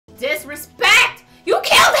disrespect! You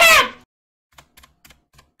killed him!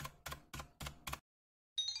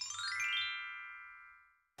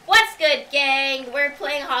 What's good, gang? We're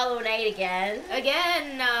playing Hollow Knight again.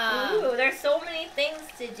 Again, Ooh, there's so many things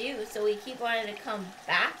to do, so we keep wanting to come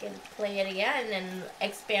back and play it again and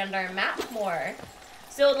expand our map more.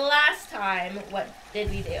 So the last time, what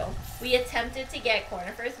did we do? We attempted to get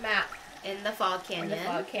Cornifer's map in the Fog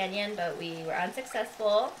Canyon. but we were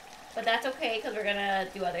unsuccessful. But that's okay, because we're gonna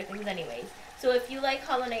do other things anyways. So if you like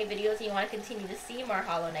Hollow Knight videos and you want to continue to see more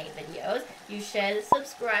Hollow Knight videos, you should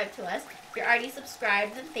subscribe to us. If you're already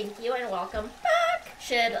subscribed, then thank you and welcome back.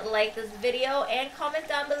 Should like this video and comment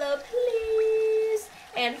down below, please.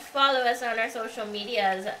 And follow us on our social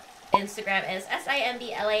medias. Instagram is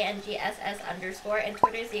SIMBLANGSS_, and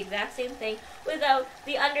Twitter is the exact same thing without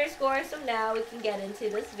the underscore. So now we can get into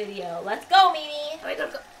this video. Let's go, Mimi! Oh, I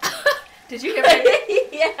gotta go. Did you hear me?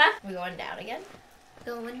 Yeah. We're going down again?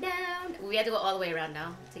 Going down. We have to go all the way around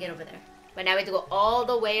now to get over there. But now we have to go all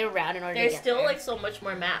the way around in order to get there. There's still like so much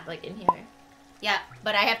more map like in here. Yeah,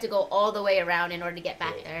 but I have to go all the way around in order to get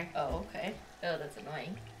back there. Oh, okay. Oh, that's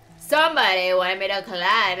annoying. Somebody wanted me to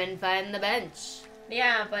climb and find the bench.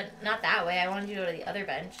 Yeah, but not that way. I wanted you to go to the other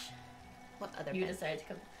bench. What other You bench? decided to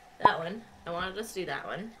come... That one. I wanted us to do that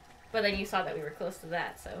one. But then you saw that we were close to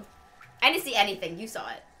that, so... I didn't see anything. You saw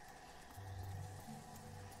it.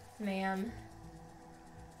 Ma'am.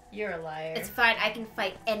 You're a liar. It's fine. I can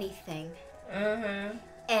fight anything. Uh-huh.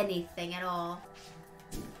 Anything at all.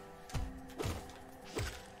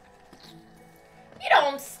 You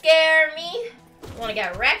don't scare me. You wanna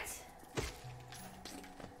get wrecked?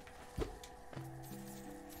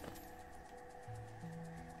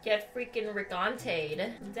 Get freaking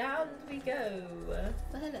Rigonte'd. Down we go.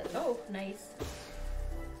 Oh, nice.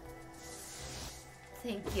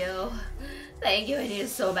 Thank you. Thank you. I need it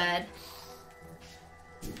so bad.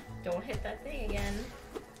 Don't hit that thing again.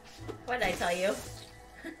 What did I tell you?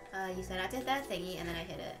 You said not to hit that thingy, and then I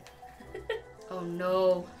hit it. Oh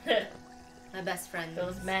no. My best friend.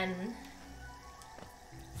 Those men.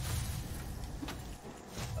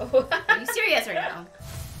 Oh. Are you serious right now?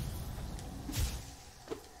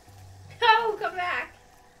 No, come back.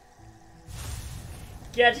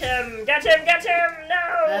 Get him! Get him! Get him!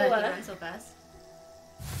 No! He runs so fast.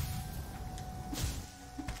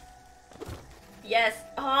 Yes.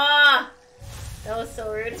 Ah! That was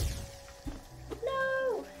so rude.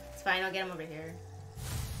 No! It's fine. I'll get him over here.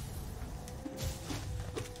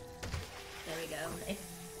 There we go. Nice.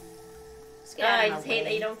 Just get out I of my just hate way.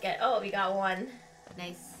 that you don't get... Oh, we got one.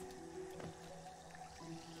 Nice.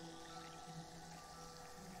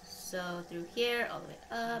 So through here, all the way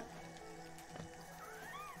up.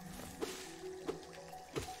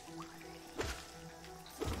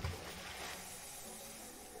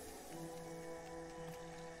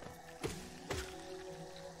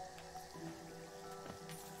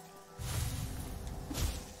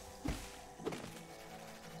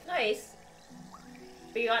 Nice.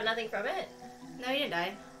 But you got nothing from it? No, you didn't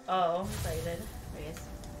die. Oh, I thought you did. There he is.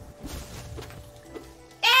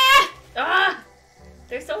 Ah!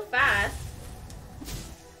 They're so fast.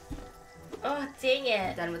 Oh, dang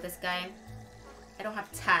it. Done with this guy. I don't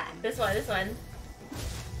have time. This one, this one.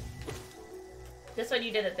 This one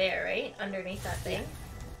you did it there, right? Underneath that thing?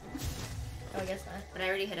 Yeah. Oh, I guess not. But I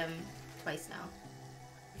already hit him twice now.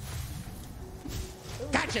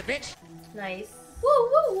 Ooh. Gotcha, bitch! Nice. Woo,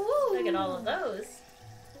 woo, woo! Look at all of those.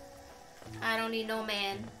 I don't need no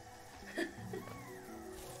man.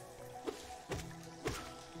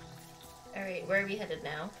 Alright, where are we headed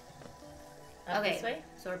now? Up Okay, this way?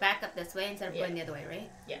 so we're back up this way instead of going the other way, right?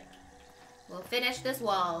 Yeah. We'll finish this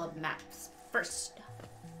wall of maps first.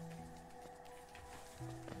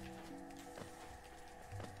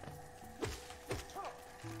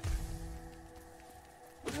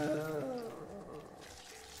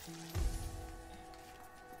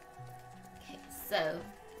 Okay, so.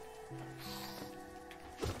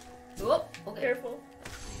 Whoop, okay. Careful.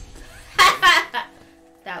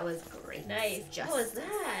 That was great. Nice. Just What was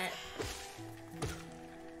that?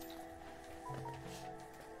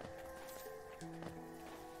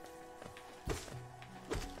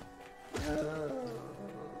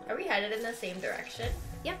 Are we headed in the same direction?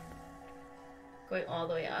 Yep. Going all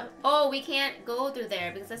the way up? Oh, we can't go through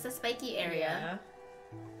there because that's a spiky area.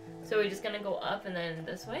 Yeah. So we're just gonna go up and then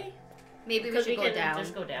this way? Maybe we should go can down.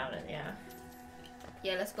 just go down and yeah.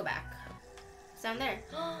 Yeah, let's go back. It's down there.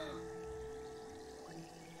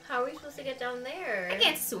 How are we supposed to get down there? I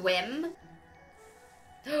can't swim.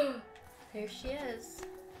 There she is.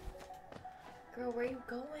 Girl, where are you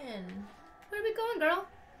going? Where are we going, girl?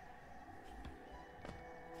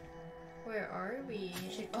 Where are we?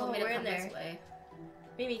 She Oh, told me to we're come in there. this way.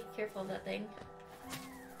 Maybe careful of that thing.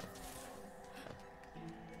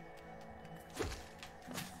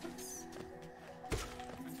 Oops.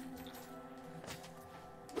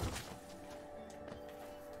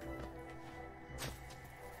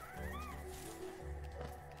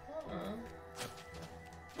 Oh.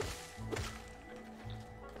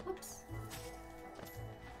 Whoops.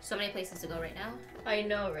 So many places to go right now. I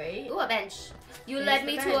know, right? Ooh, a bench. You There's led the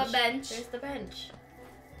me to a bench. There's the bench.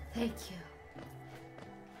 Thank you.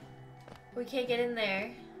 We can't get in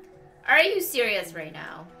there. Are you serious right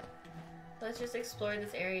now? Let's just explore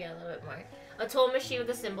this area a little bit more. A tool machine with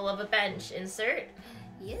the symbol of a bench. Insert.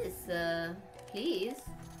 Yes, please.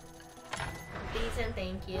 Please and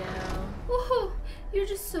thank you. Woohoo! You're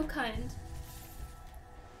just so kind.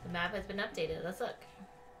 The map has been updated. Let's look.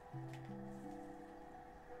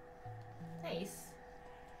 Nice.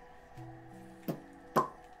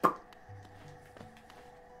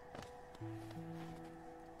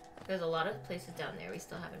 There's a lot of places down there we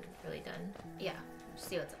still haven't really done. Yeah, just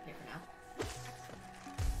see what's up here for now.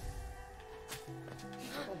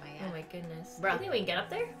 Oh my god. Oh my goodness. Bruh. You think we can get up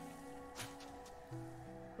there?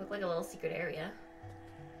 Look like a little secret area.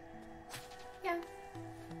 Yeah,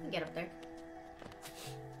 we can get up there.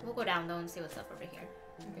 We'll go down though and see what's up over here.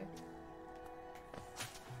 Okay.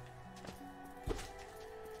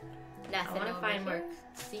 Nothing I want to over find more here.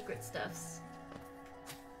 secret stuffs.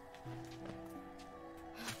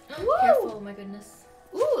 Woo! Careful, oh my goodness.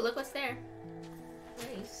 Ooh, look what's there.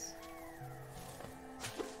 Nice.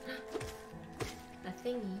 A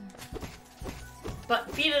thingy.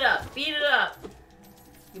 But beat it up! Beat it up!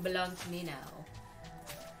 You belong to me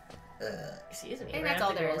now. Excuse me. I think we're that's gonna all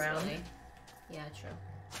have to there go is, around. really. Yeah, true.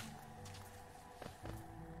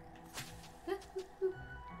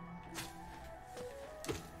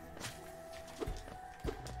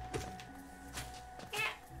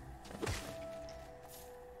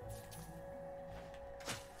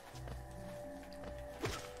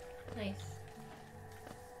 Nice.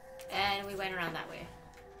 And we went around that way.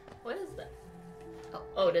 What is that? Oh.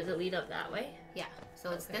 Oh, does it lead up that way? Yeah,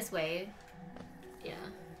 so it's Okay. this way Yeah.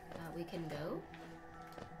 we can go.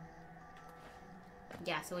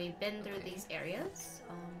 Yeah, so we've been through Okay. these areas.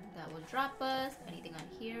 That will drop us. Anything on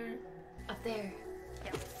here? Up there.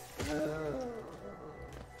 Yeah.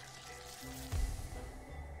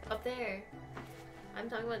 Up there. I'm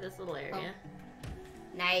talking about this little area.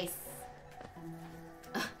 Nice.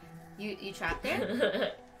 You trapped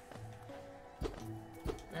there?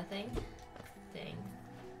 Nothing? Dang.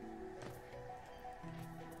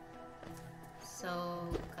 So,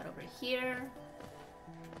 cut over here.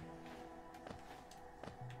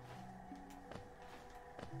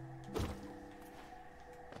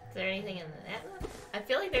 Is there anything in that? I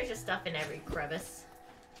feel like there's just stuff in every crevice.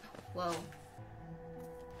 Whoa.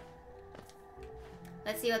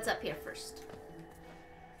 Let's see what's up here first.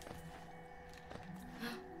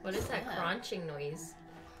 What is that Yeah. crunching noise?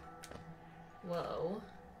 Whoa.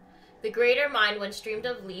 The greater mind, when streamed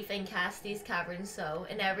of leaf and cast these caverns so,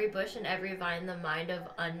 in every bush and every vine the mind of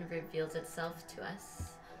Un reveals itself to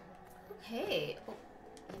us. Okay. Oh,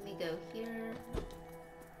 let me go here.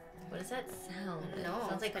 What does that sound? I don't know. It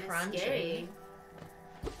sounds like kinda crunching. scary.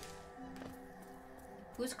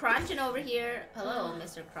 Who's crunching over here? Hello,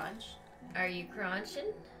 Mr. Crunch. Are you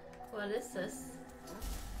crunching? What is this?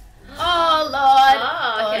 Oh Lord!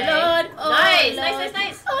 Oh, okay. Oh Lord! Oh Nice, Lord. nice, nice,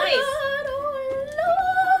 nice, Oh nice. Lord!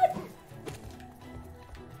 Oh Lord!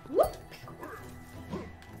 Whoop!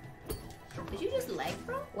 Did you just leg,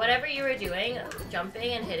 bro? Whatever you were doing,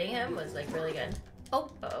 jumping and hitting him was like really good.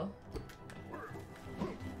 Oh. Uh-oh.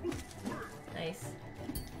 Nice.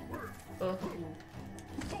 Oh.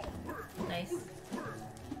 Nice.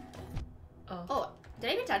 Oh. Oh,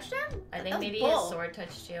 did I even touch them? I That think was maybe bull. his sword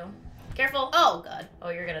touched you. Careful! Oh God. Oh,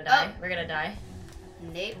 you're gonna die. Oh. We're gonna die.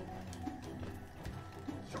 Nope.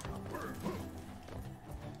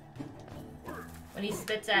 When he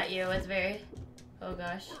spits at you, it's very... Oh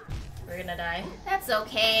gosh. We're gonna die. That's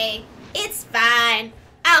okay. It's fine.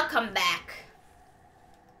 I'll come back.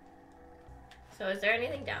 So is there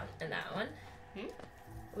anything down in that one? Hmm?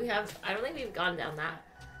 We have... I don't think we've gone down that.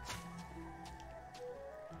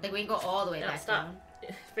 Like we can go all the way No, back stop. down.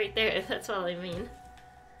 Right there, that's all I mean.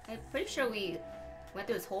 I'm pretty sure we went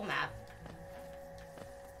through this whole map.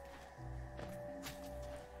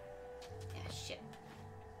 Yeah, shit.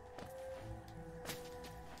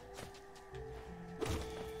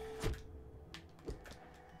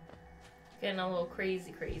 Getting a little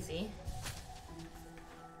crazy.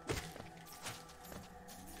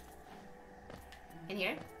 In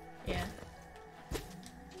here? Yeah.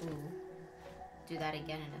 Ooh. do that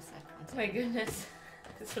again in a second. Oh my goodness.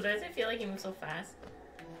 So does it feel like he moves so fast?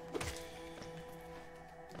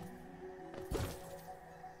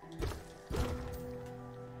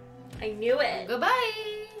 I knew it!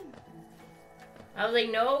 Goodbye! I was like,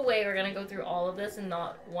 no way we're gonna go through all of this and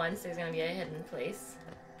not once there's gonna be a hidden place.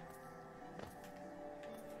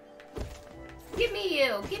 Give me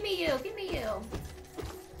you! Give me you! Give me you!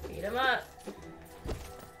 Beat him up.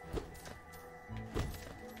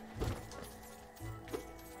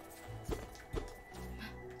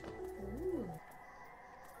 Ooh.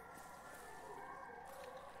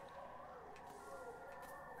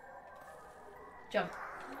 Jump.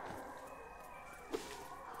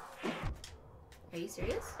 Are you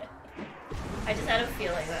serious? I just had a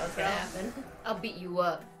feeling that was gonna happen. I'll beat you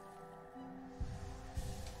up.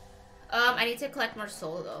 I need to collect more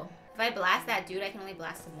soul though. If I blast that dude, I can only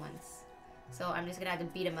blast him once. So I'm just gonna have to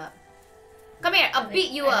beat him up. Come here, I'll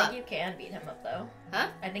beat you up. I think you can beat him up though. Huh?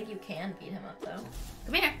 I think you can beat him up though.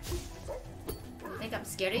 Come here. Think I'm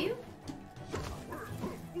scared of you?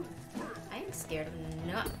 I ain't scared of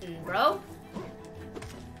nothing, bro.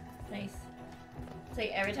 Nice. It's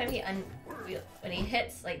like every time when he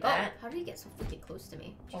hits like that. How did he get so freaking close to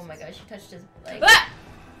me? Oh my gosh, he touched his leg. Ah!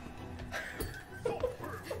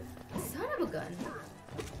 Son of a gun.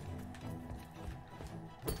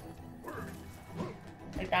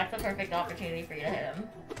 Like that's the perfect opportunity for you to hit him.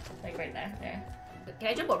 Like right there. There. Can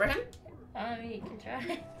I jump over him? You can try.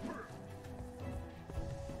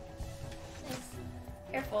 Nice.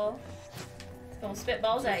 Careful. It's gonna spit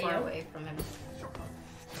balls at you. Far away from him.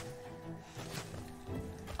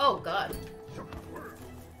 Oh god.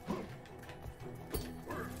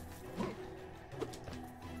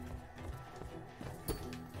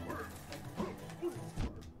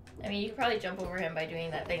 I mean, you could probably jump over him by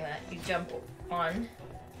doing that thing that you jump on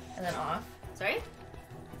and then off. Sorry?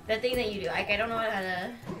 That thing that you do. Like, I don't know how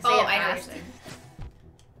to say Oh, it I know. fast.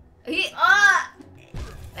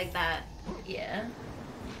 Like that. Yeah.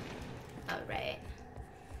 Alright.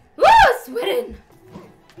 Woo! Sweating!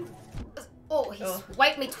 Oh, he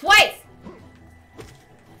swiped me twice!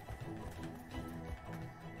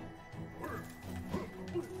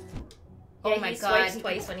 Yeah, Oh my he god. swipes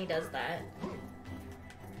twice when he does that.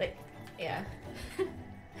 Like, yeah.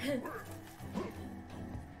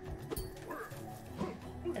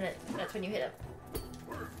 And then that's when you hit him.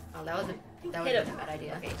 Oh, that was a Hit him. bad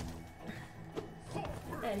idea. Okay.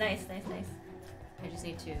 Yeah, nice. I just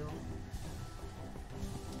need to.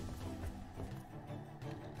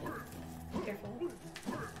 Careful.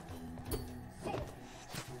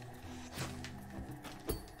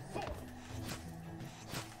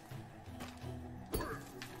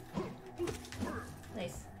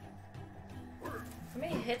 Nice. How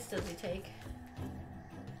many hits does he take?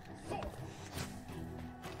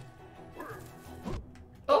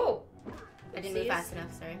 Oh! I didn't move fast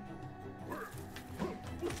enough, sorry.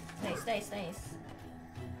 Nice.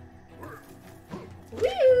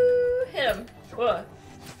 Woo! Hit him. Whoa.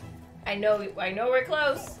 I know we're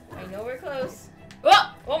close.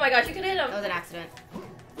 Oh! Oh my gosh, you can hit him. That was an accident.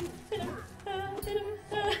 Hit him. Hit him.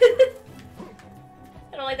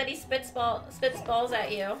 I don't like that he spits balls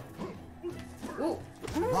at you. Ooh.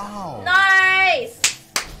 Wow. Nice!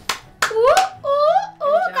 Ooh,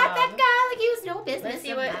 Good got that job. guy like he was no business.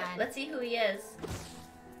 Let's see who he is.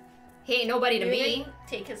 He ain't nobody to Maybe me. we can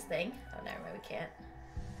take his thing. Oh, never mind, we can't.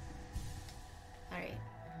 Alright.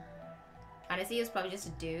 Honestly, he was probably just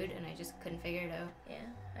a dude and I just couldn't figure it out. Yeah,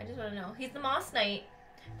 I just want to know. He's the Moss Knight,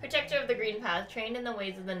 protector of the green path, trained in the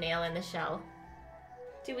ways of the nail and the shell.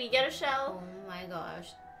 Do we get a shell? Oh my gosh.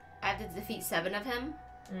 I have to defeat 7 of him?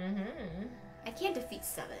 Mm-hmm. I can't defeat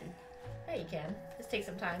 7. Yeah, you can. Just take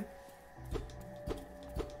some time.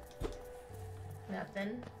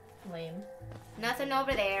 Nothing. Lame. Nothing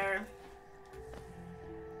over there.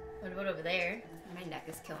 What about over there? My neck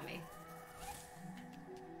is killing me.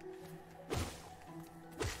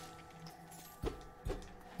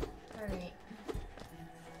 Alright.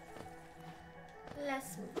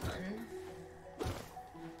 Let's move on.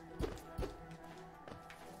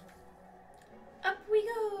 Up we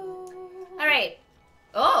go! Alright.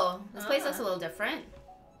 Oh, this place looks a little different.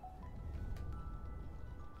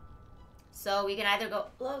 So we can either go...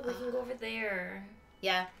 Look, we can go over there.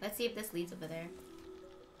 Yeah, let's see if this leads over there.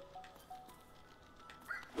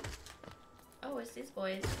 Oh, it's these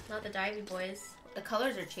boys, not the divey boys. The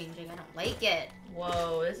colors are changing. I don't like it.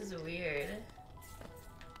 Whoa, this is weird.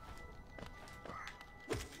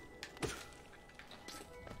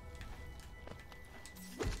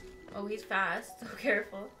 Oh, he's fast. So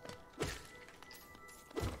careful.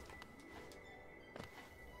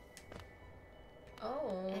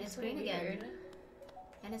 Oh, And it's so green again. weird.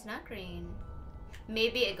 And it's not green.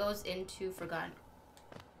 Maybe it goes into Forgotten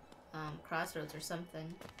Crossroads or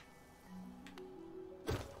something.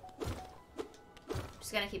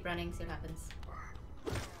 Just gonna keep running, see what happens.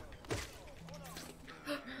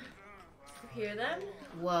 You hear them?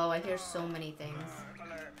 Whoa, I hear so many things.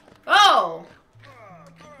 Oh!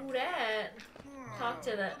 Who that? Talk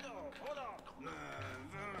to the...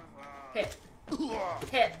 Hit.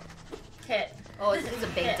 Hit. Hit. Oh, it's a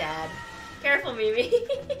big Hit. dad. Careful, Mimi.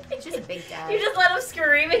 It's just a big dad. You just let him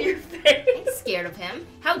scream in your face. I'm scared of him.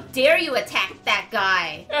 How dare you attack that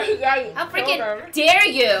guy? Yeah, you How killed freaking him. dare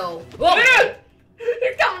you? Whoa.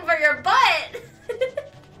 He's coming for your butt!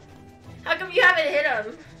 How come you haven't hit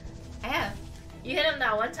him? I have. You hit him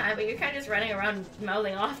that one time, but you're kind of just running around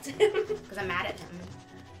mouthing off to him. Because I'm mad at him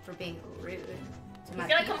for being rude. To my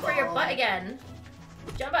He's gonna come for your people. butt again.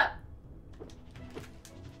 Jump up.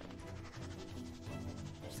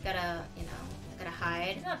 Just gotta, you know, gotta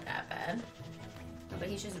hide. He's not that bad. No, but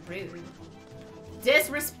he's just rude.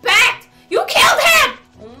 Disrespect! You killed him!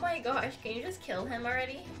 Oh my gosh, can you just kill him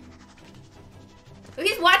already? Look,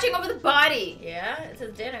 he's watching over the body. Yeah, it's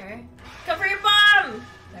his dinner. Come for your bomb!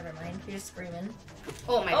 Never mind, you're just screaming.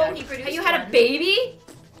 Oh my Oh, god. he produced You had one. a baby?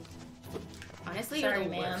 Honestly, Sorry, you're the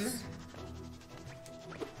ma'am. worst.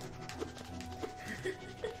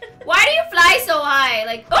 Why do you fly so high?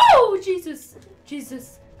 Like, oh, Jesus.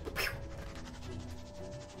 Jesus.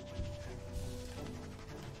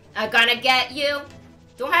 I'm gonna get you.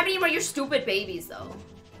 Don't have any more of your stupid babies, though.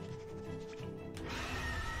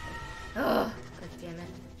 Ugh. God damn it.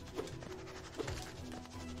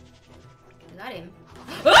 I got him.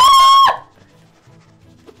 Ah!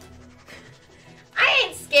 I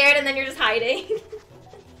ain't scared, and then you're just hiding.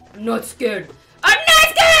 I'm not scared. I'm not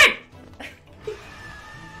scared!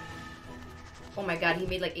 Oh my god, he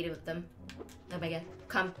made like 8 of them. Oh my god.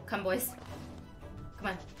 Come boys. Come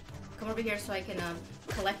on. Come over here so I can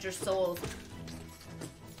collect your souls.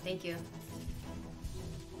 Thank you.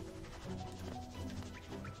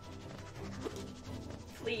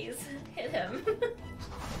 Please, hit him.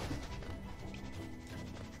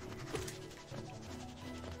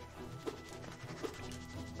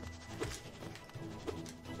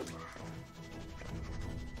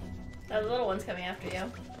 The little one's coming after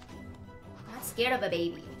you. Not scared of a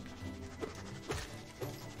baby.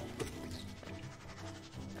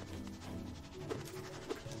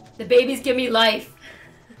 The babies give me life.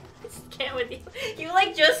 I just can't with you. You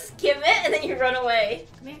like just skim it and then you run away.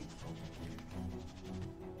 Come here.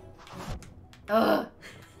 Ugh.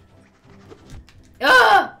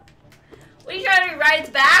 Ugh! What are you trying to do? Ride its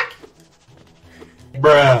back?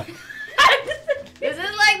 Bruh. This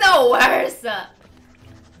is like the worst.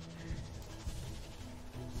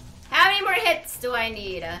 How many more hits do I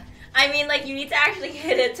need? I mean, like, you need to actually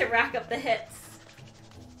hit it to rack up the hits.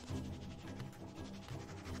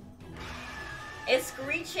 It's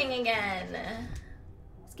screeching again.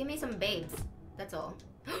 Just give me some babes. That's all.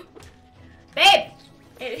 Babe!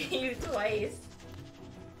 It hit you twice.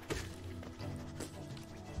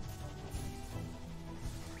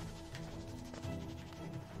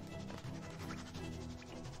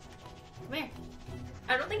 Come here.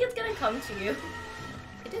 I don't think it's gonna come to you.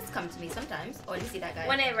 It does come to me sometimes. Oh, I didn't see that guy.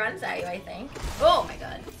 When it runs at you, I think. Oh my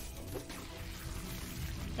god.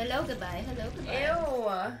 Hello, goodbye. Hello,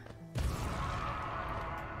 goodbye. Ew.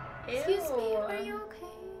 Excuse me, are you okay?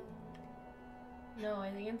 No,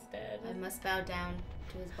 I think it's dead. I must bow down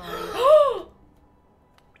to his body.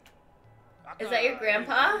 Is that your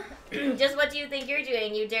grandpa? Just what do you think you're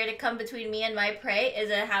doing? You dare to come between me and my prey?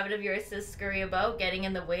 Is it a habit of yours to scurry about, getting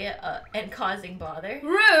in the way and causing bother?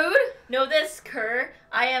 Rude! Know this, cur.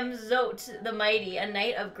 I am Zot the Mighty, a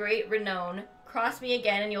knight of great renown. Cross me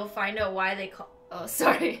again and you'll find out why they call... Oh,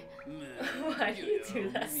 sorry. Why do you do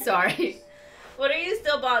that? Sorry. What are you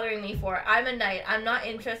still bothering me for? I'm a knight. I'm not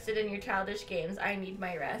interested in your childish games. I need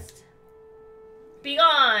my rest.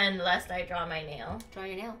 Begone, lest I draw my nail. Draw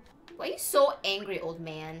your nail. Why are you so angry, old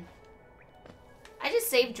man? I just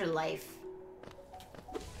saved your life.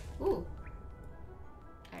 Ooh.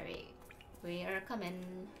 Alright. We are coming.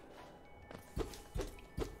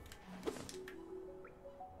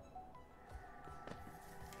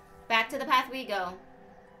 Back to the path we go.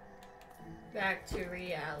 Back to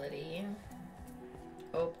reality.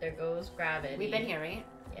 Oh, there goes gravity. We've been here, right?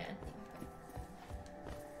 Yeah.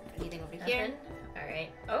 Anything over here? Nothing?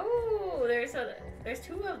 Alright. Oh, there's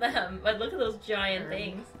 2 of them. But look at those giant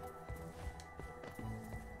things.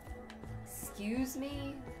 Excuse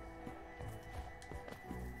me?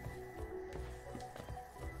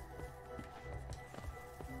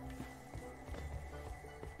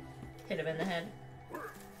 Hit him in the head.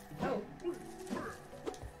 Oh.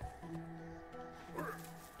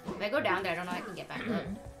 If I go down there, I don't know if I can get back up.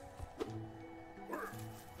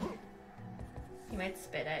 He might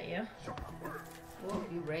spit at you. Oh,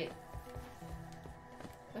 you're right.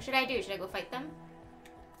 What should I do? Should I go fight them?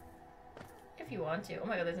 If you want to. Oh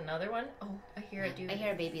my god, there's another one. Oh, I hear a dude. I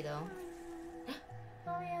hear a baby though.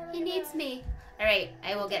 Oh yeah. He needs me. Alright,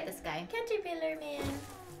 I will get this guy. Caterpillar man.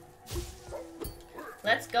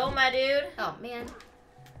 Let's go, my dude. Oh man.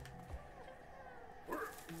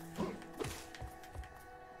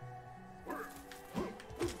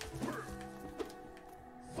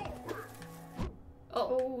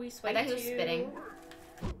 Oh, he swiped I thought he was you. spitting.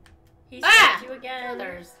 He Ah! swiped you again.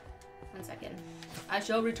 Others. 1 second. I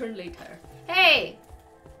shall return later. Hey!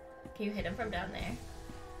 Can you hit him from down there?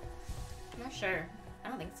 I'm not sure. I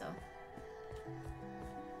don't think so.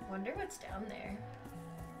 Wonder what's down there.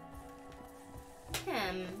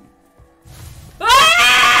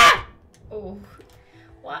 Ah! Oh.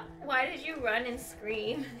 What? Why did you run and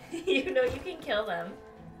scream? You know you can kill them.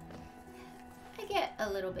 I get a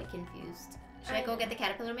little bit confused. Should I go get the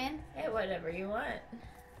caterpillar man? Hey, whatever you want.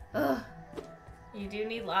 Ugh. You do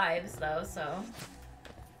need lives, though, so...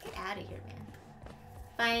 Get out of here, man.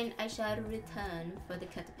 Fine, I shall return for the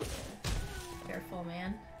caterpillar. Careful,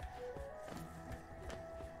 man.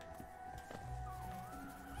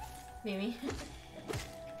 Mimi.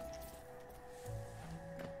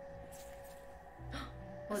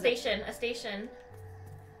 A station, a station.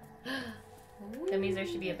 That means there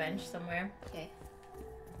should be a bench somewhere. Okay.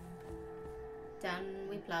 Down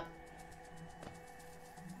we plop.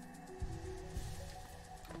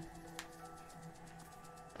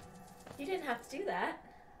 You didn't have to do that.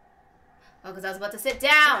 Oh, because I was about to sit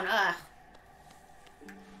down. Ugh.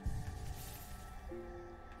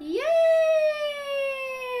 Yay!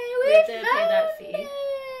 We have to pay that fee.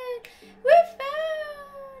 It. We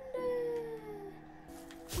found it.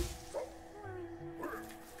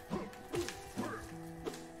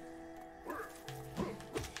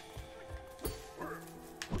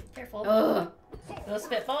 Careful. Ugh. Those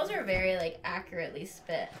spitballs are very, like, accurately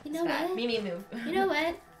spit. You know Spat. what? Mimi, move. You know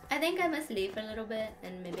what? I think I must leave for a little bit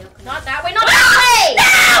and maybe I'll come Not that way, not that way!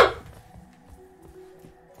 No!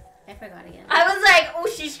 I forgot again. I was like, oh,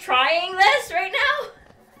 she's trying this right now?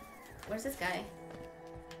 Where's this guy?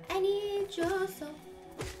 I need your soul.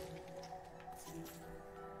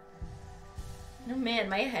 Oh man,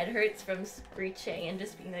 my head hurts from screeching and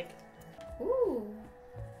just being like, Ooh.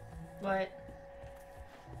 what?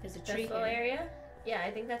 There's a This tree little here. area? Yeah,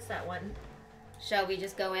 I think that's that one. Shall we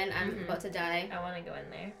just go in? I'm Mhm. about to die. I want to go in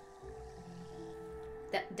there.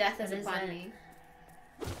 Death is What is upon it? me.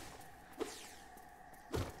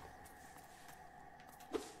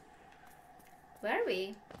 Where are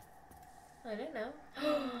we? I don't know.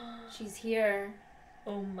 She's here.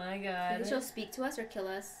 Oh my Maybe god. she'll speak to us or kill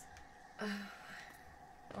us.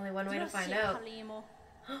 Only one way to find out.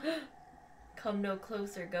 Come no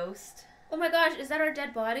closer, ghost. Oh my gosh, is that our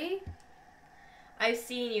dead body? I've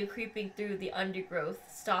seen you creeping through the undergrowth,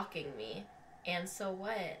 stalking me. And so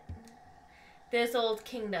what? This old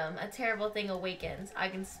kingdom, a terrible thing awakens. I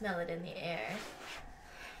can smell it in the air.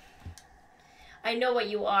 I know what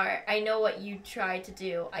you are. I know what you tried to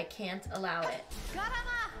do. I can't allow it.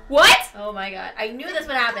 What? Oh my god. I knew this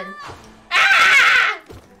would happen. Ah!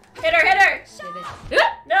 Hit her, hit her!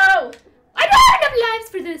 No! I don't have enough lives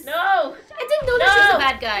for this. No! I didn't know that she was a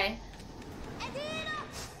bad guy.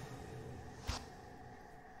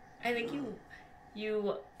 I think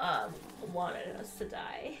you wanted us to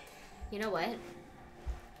die. You know what?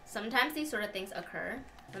 Sometimes these sort of things occur.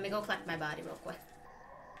 Let me go collect my body real quick.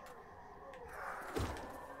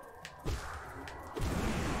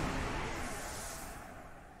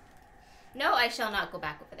 No, I shall not go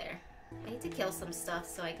back over there. I need to kill some stuff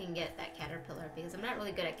so I can get that caterpillar because I'm not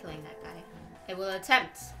really good at killing that guy. I will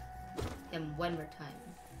attempt him one more time.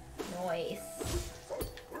 Nice.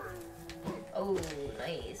 Oh,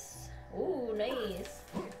 nice. Oh, nice.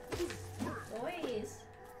 Nice.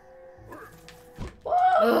 Whoa!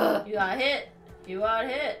 Ugh. You got hit. You got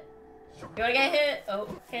hit. You wanna get hit? Oh,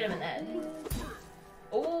 hit him in the head.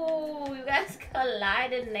 Oh, you guys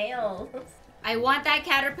collided nails. I want that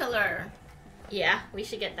caterpillar. Yeah, we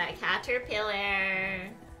should get that caterpillar.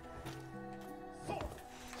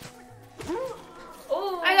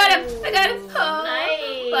 Oh, I got him! I got him! Oh,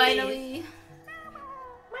 nice. finally.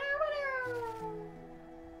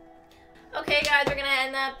 Okay, guys, we're gonna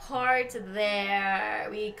end that part there.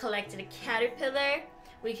 We collected a caterpillar.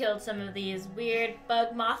 We killed some of these weird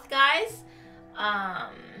bug moth guys.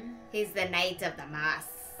 He's the knight of the moss.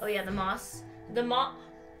 Oh yeah, the moss. The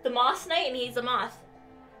moss knight, and he's a moth.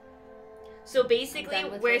 So basically,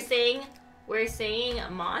 Done with we're it? saying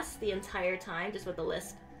moss the entire time, just with a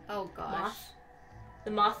lisp. Oh gosh. Moth.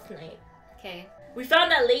 The Moth Knight. Okay. We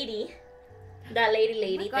found that lady. That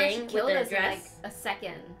lady Oh my God, she thing with killed the us in, dress. like, a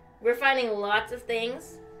second. We're finding lots of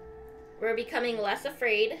things. We're becoming less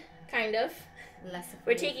afraid, kind of. Less.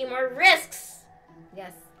 We're taking more risks.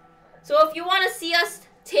 Yes. So if you want to see us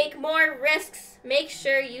take more risks, make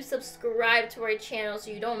sure you subscribe to our channel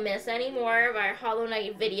so you don't miss any more of our Hollow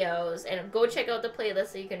Knight videos. And go check out the playlist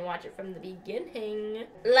so you can watch it from the beginning.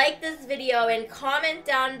 Like this video and comment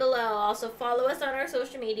down below. Also follow us on our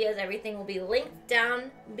social medias. Everything will be linked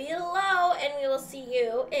down below. And we will see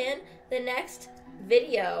you in the next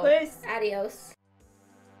video. Peace. Adios.